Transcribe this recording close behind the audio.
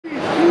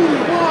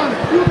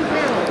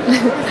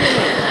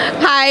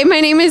Hi,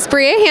 my name is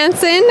Bria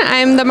Hansen.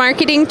 I'm the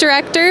marketing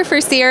director for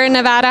Sierra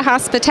Nevada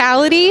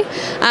Hospitality.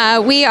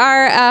 We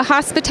are a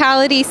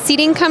hospitality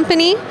seating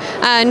company,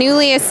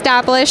 newly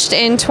established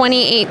in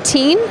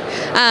 2018,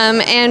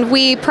 and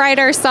we pride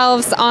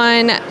ourselves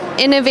on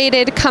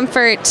innovative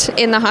comfort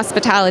in the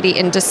hospitality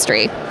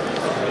industry. How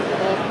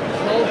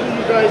do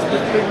you guys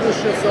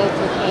distinguish yourself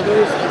from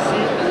others? I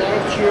see a lot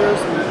of chairs.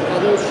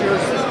 Are those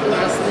chairs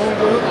last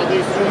longer? Are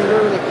they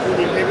stronger? Like, are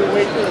they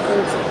heavyweight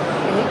folks?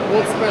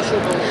 What's special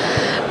about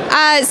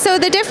them? So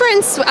the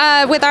difference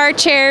with our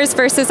chairs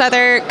versus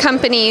other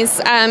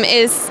companies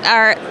is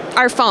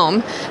our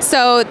foam.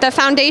 So the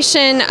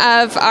foundation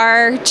of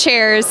our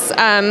chairs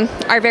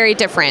are very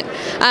different.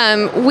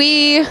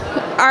 We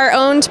are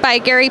owned by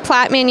Gary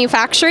Platt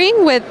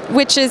Manufacturing,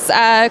 which is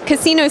a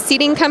casino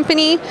seating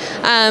company,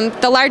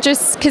 the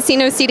largest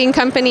casino seating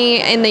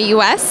company in the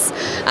U.S.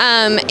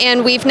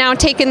 And we've now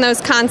taken those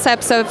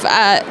concepts of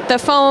the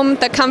foam,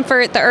 the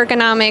comfort, the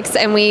ergonomics,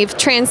 and we've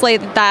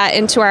translated that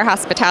into our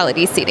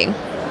hospitality seating. How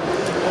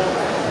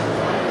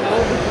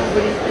the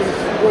company is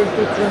going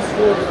to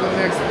transform in the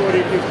next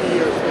 40, 50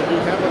 years? Do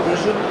you have a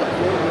vision of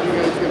what you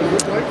guys going to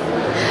look like?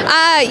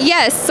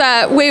 Yes,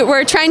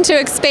 we're trying to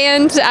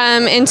expand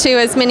into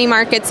as many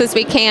markets as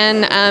we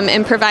can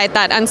and provide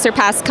that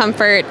unsurpassed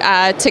comfort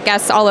to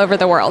guests all over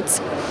the world. Do you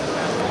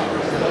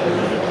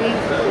think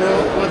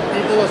when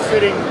people are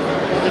sitting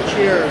on the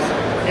chairs,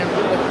 and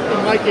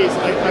in my case,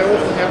 I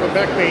often have a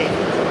back pain.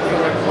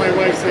 Like my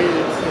wife says,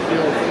 it's for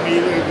me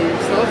doing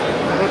stuff,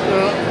 but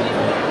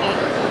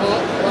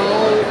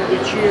how the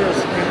chairs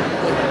can,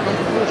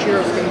 comfortable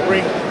chairs can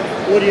bring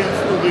audience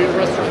to the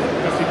restaurant,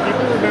 because if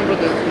people remember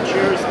that the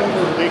chair is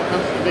comfortable,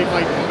 they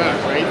might come back,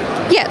 right?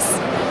 Yes.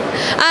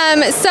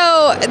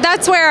 So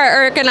that's where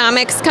our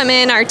ergonomics come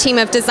in, our team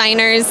of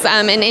designers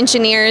and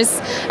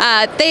engineers.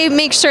 They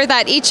make sure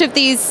that each of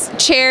these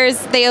chairs,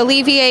 they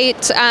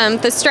alleviate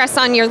the stress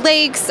on your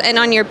legs and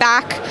on your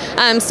back,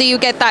 so you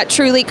get that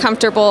truly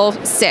comfortable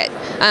sit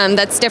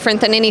that's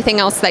different than anything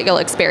else that you'll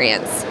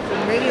experience.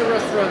 In many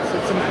restaurants,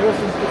 it's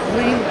important to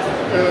clean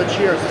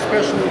chairs,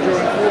 especially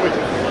during COVID.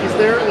 Is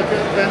there like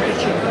an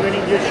advantage in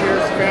cleaning your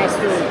chairs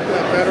faster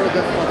or better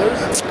than others?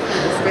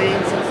 The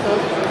stains and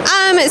stuff?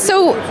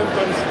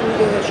 Sometimes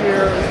food on the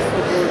chair.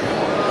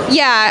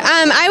 Yeah,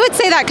 I would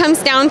say that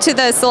comes down to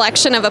the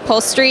selection of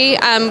upholstery.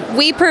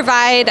 We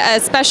provide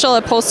a special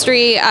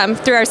upholstery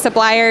through our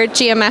supplier,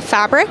 GMF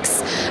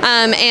Fabrics,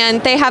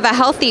 and they have a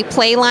healthy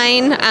play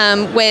line,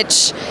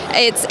 which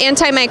it's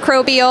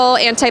antimicrobial,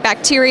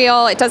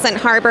 antibacterial, it doesn't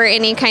harbor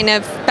any kind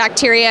of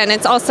bacteria, and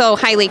it's also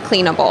highly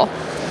cleanable.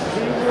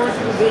 Do you work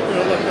with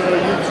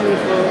like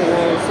YouTube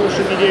or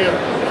social media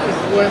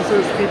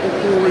influencers, people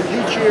who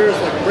review chairs,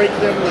 like break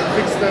them, like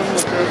fix them,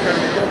 like kind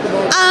of talk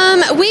about?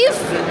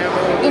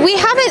 We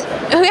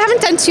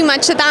haven't done too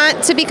much of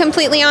that, to be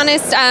completely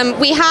honest.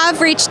 We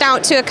have reached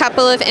out to a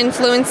couple of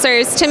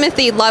influencers.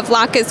 Timothy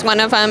Lovelock is one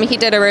of them. He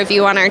did a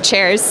review on our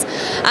chairs.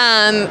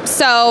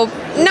 So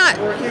not,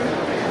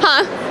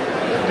 huh?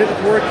 Did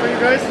it work for you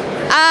guys?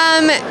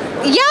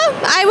 Yeah,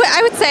 I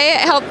would say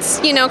it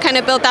helped, kind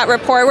of build that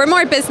rapport. We're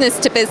more business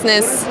to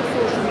business. What is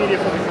the social media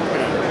for the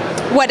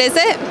company? What is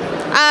it?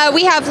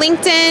 We have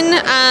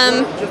LinkedIn.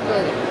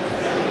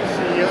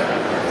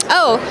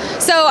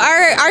 So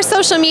our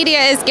social media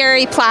is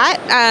Gary Platt.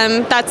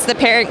 That's the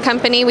parent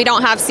company. We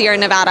don't have Sierra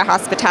Nevada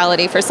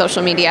Hospitality for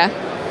social media.